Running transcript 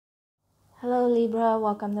Hello Libra,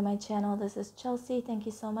 welcome to my channel. This is Chelsea. Thank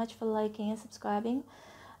you so much for liking and subscribing.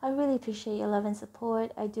 I really appreciate your love and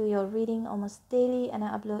support. I do your reading almost daily and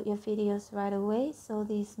I upload your videos right away, so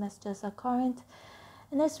these messages are current.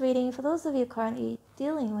 In this reading, for those of you currently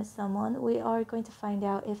dealing with someone, we are going to find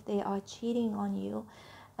out if they are cheating on you.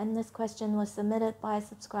 And this question was submitted by a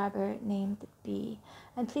subscriber named B.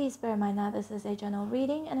 And please bear in mind that this is a general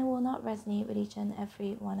reading and it will not resonate with each and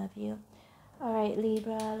every one of you. Alright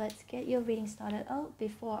Libra, let's get your reading started. Oh,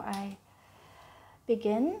 before I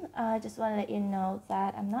begin, I just want to let you know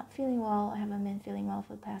that I'm not feeling well. I haven't been feeling well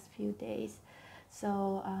for the past few days.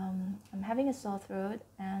 So I'm having a sore throat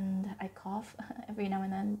and I cough every now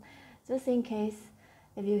and then. Just in case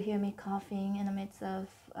if you hear me coughing in the midst of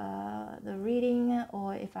the reading,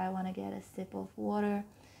 or if I want to get a sip of water.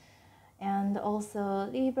 And also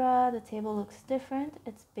Libra, the table looks different.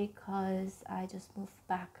 It's because I just moved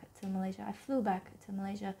back to Malaysia. I flew back to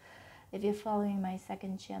Malaysia. If you're following my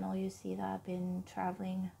second channel, you see that I've been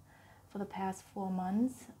traveling for the past 4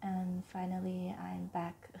 months. And finally, I'm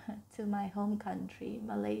back to my home country,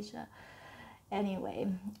 Malaysia. Anyway,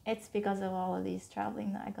 it's because of all of these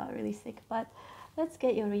traveling that I got really sick. But let's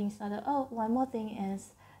get your reading started. Oh, one more thing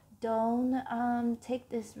is, don't take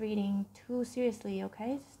this reading too seriously,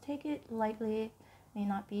 okay? Just take it lightly. It may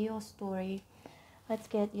not be your story. Let's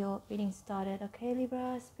get your reading started, okay,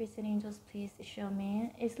 Libra? Spirits and angels, please show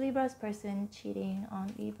me. Is Libra's person cheating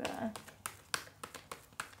on Libra?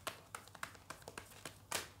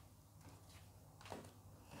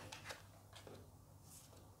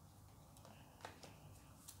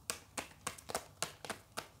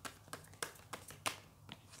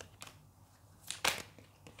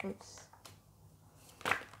 Oops.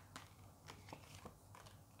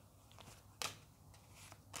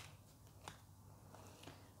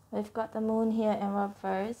 We've got the moon here in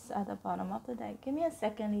reverse at the bottom of the deck. Give me a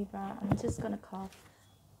second, Libra. I'm just gonna cough.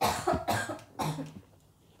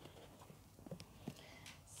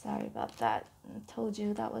 Sorry about that. I told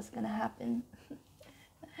you that was gonna happen.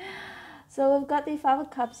 So we've got the Five of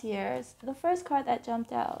Cups here. The first card that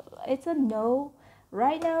jumped out, it's a no.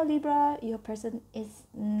 Right now, Libra, your person is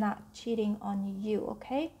not cheating on you,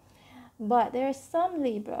 okay? But there are some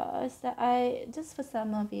Libras that just for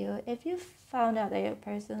some of you, if you found out that your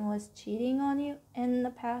person was cheating on you in the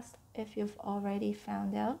past, if you've already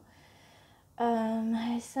found out,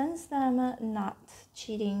 I sense them not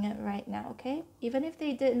cheating right now, okay? Even if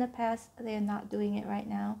they did in the past, they're not doing it right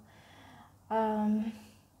now.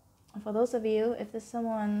 For those of you, if there's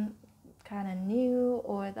someone kind of new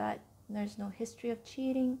or that there's no history of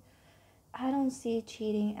cheating, I don't see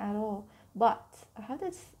cheating at all. But I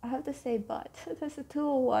have to say, but there's a Two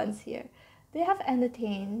of Wands here. They have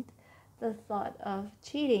entertained the thought of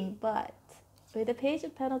cheating, but with the Page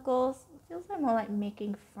of Pentacles, it feels like more like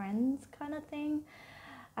making friends kind of thing.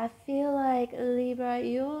 I feel like Libra,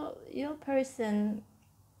 your person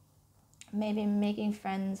maybe making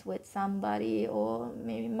friends with somebody or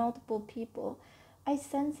maybe multiple people. I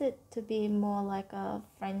sense it to be more like a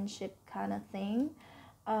friendship kind of thing.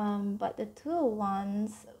 But the Two of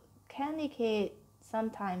Wands can indicate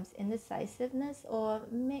sometimes indecisiveness, or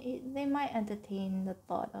they might entertain the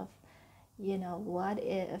thought of, what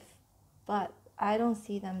if, but I don't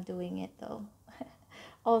see them doing it though.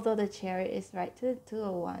 Although the Chariot is right to the Two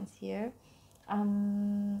of Wands here.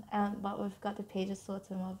 But we've got the Page of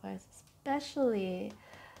Swords in reverse, especially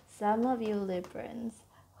some of you Librans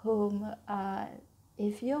whom,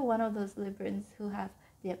 if you're one of those Librans who have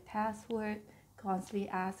their password constantly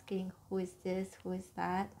asking who is this, who is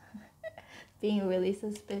that, being really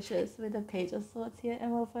suspicious with the Page of Swords here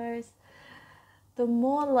in reverse, the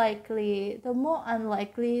more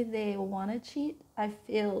unlikely they want to cheat. I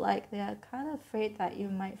feel like they're kind of afraid that you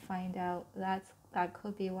might find out. That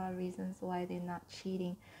could be one of the reasons why they're not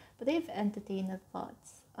cheating, but they've entertained the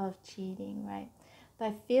thoughts of cheating, right? But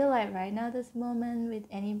I feel like right now, this moment, with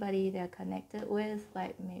anybody they're connected with,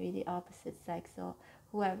 like maybe the opposite sex or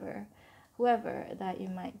whoever that you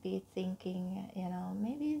might be thinking,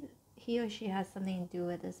 maybe he or she has something to do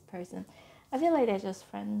with this person. I feel like they're just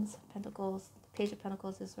friends. Pentacles, Page of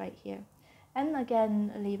Pentacles is right here. And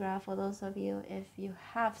again, Libra, for those of you, if you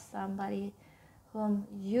have somebody whom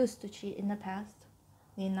used to cheat in the past,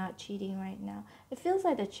 they're not cheating right now. It feels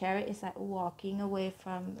like the Chariot is like walking away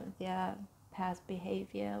from their past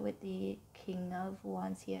behavior with the King of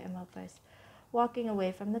Wands here in reverse. Walking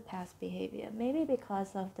away from the past behavior, maybe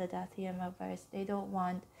because of the Death here in reverse. They don't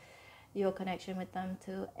want your connection with them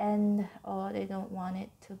to end, or they don't want it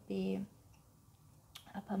to be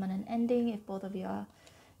a permanent ending. If both of you are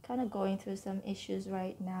kind of going through some issues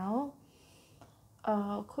right now,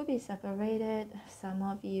 could be separated, some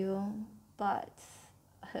of you, but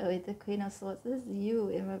with the Queen of Swords, this is you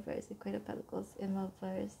in reverse, the Queen of Pentacles in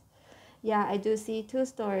reverse. Yeah, I do see two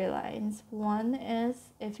storylines. One is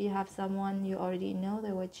if you have someone you already know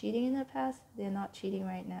they were cheating in the past, they're not cheating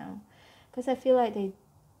right now. Because I feel like they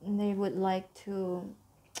would like to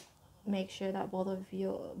make sure that both of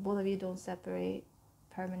you don't separate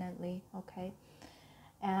permanently, okay?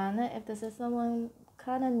 And if this is someone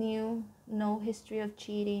kind of new, no history of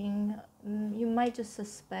cheating, you might just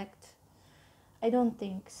suspect. I don't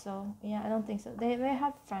think so. Yeah, I don't think so. They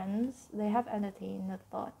have friends. They have entertained the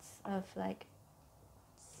thoughts of like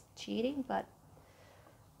cheating, but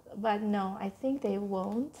no, I think they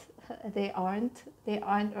won't. They aren't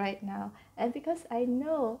right now. And because I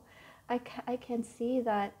know, I can see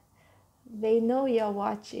that they know you're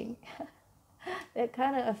watching. They're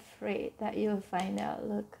kind of afraid that you'll find out.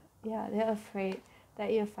 Look, yeah, they're afraid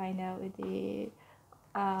that you'll find out with the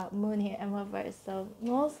moon here and reverse. So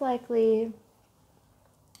most likely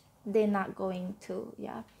they're not going to,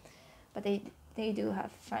 yeah, but they do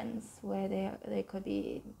have friends where they could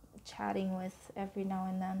be chatting with every now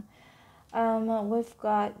and then. We've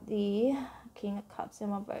got the King of Cups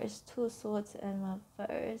in reverse, Two Swords in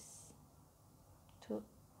reverse,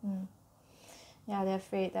 yeah, they're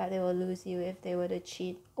afraid that they will lose you if they were to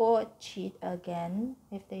cheat or cheat again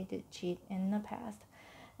if they did cheat in the past.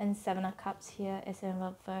 And Seven of Cups here is in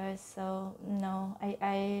reverse, so no,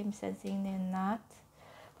 I'm sensing they're not.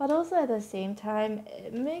 But also at the same time,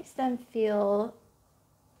 it makes them feel,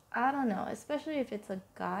 I don't know, especially if it's a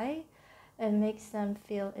guy, it makes them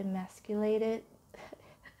feel emasculated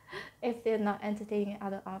if they're not entertaining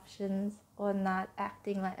other options or not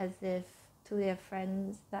acting like as if to their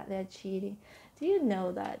friends that they're cheating. Do you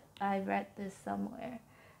know that I read this somewhere?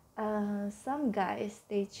 Some guys,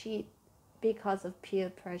 they cheat because of peer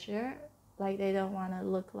pressure, like they don't want to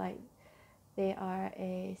look like they are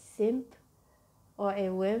a simp or a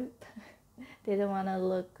wimp. They don't want to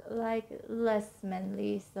look like less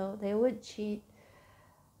manly, so they would cheat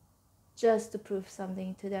just to prove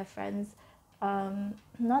something to their friends. I'm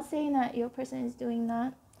not saying that your person is doing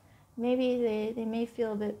that. Maybe they may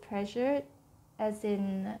feel a bit pressured, as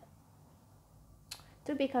in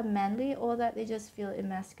to become manly, or that they just feel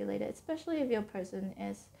emasculated, especially if your person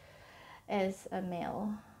is a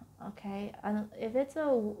male, okay? And if it's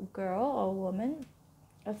a girl or woman,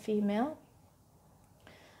 a female,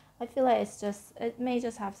 I feel like it may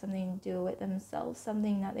just have something to do with themselves,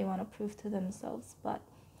 something that they want to prove to themselves. But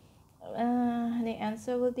the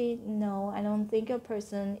answer would be no. I don't think a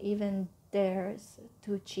person even dares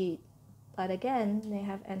to cheat. But again, they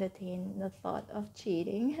have entertained the thought of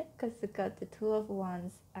cheating because they got the Two of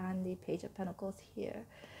Wands and the Page of Pentacles here.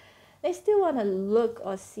 They still want to look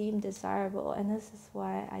or seem desirable, and this is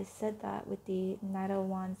why I said that with the Knight of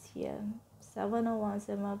Wands here. Seven of Wands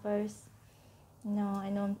in reverse. No, I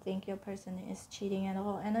don't think your person is cheating at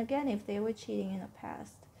all. And again, if they were cheating in the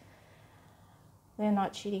past, they're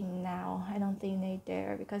not cheating now. I don't think they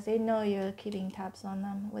dare, because they know you're keeping tabs on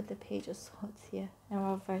them with the Page of Swords here in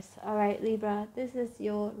reverse. Alright, Libra, this is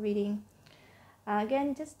your reading.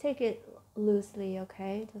 Again, just take it loosely,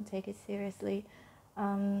 okay? Don't take it seriously.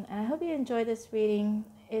 And I hope you enjoy this reading.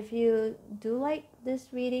 If you do like this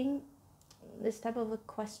reading, this type of a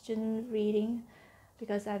question reading,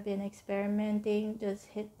 because I've been experimenting, just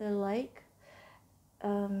hit the like,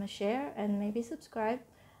 share, and maybe subscribe.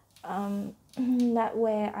 That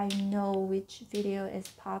way I know which video is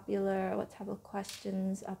popular, what type of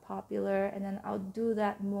questions are popular, and then I'll do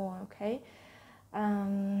that more, okay?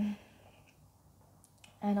 And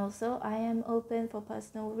also, I am open for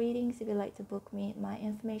personal readings. If you'd like to book me, my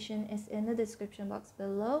information is in the description box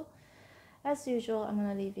below. As usual, I'm going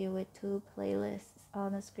to leave you with two playlists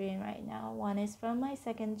on the screen right now. One is from my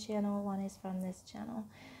second channel, one is from this channel.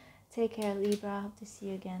 Take care, Libra. Hope to see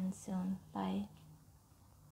you again soon. Bye.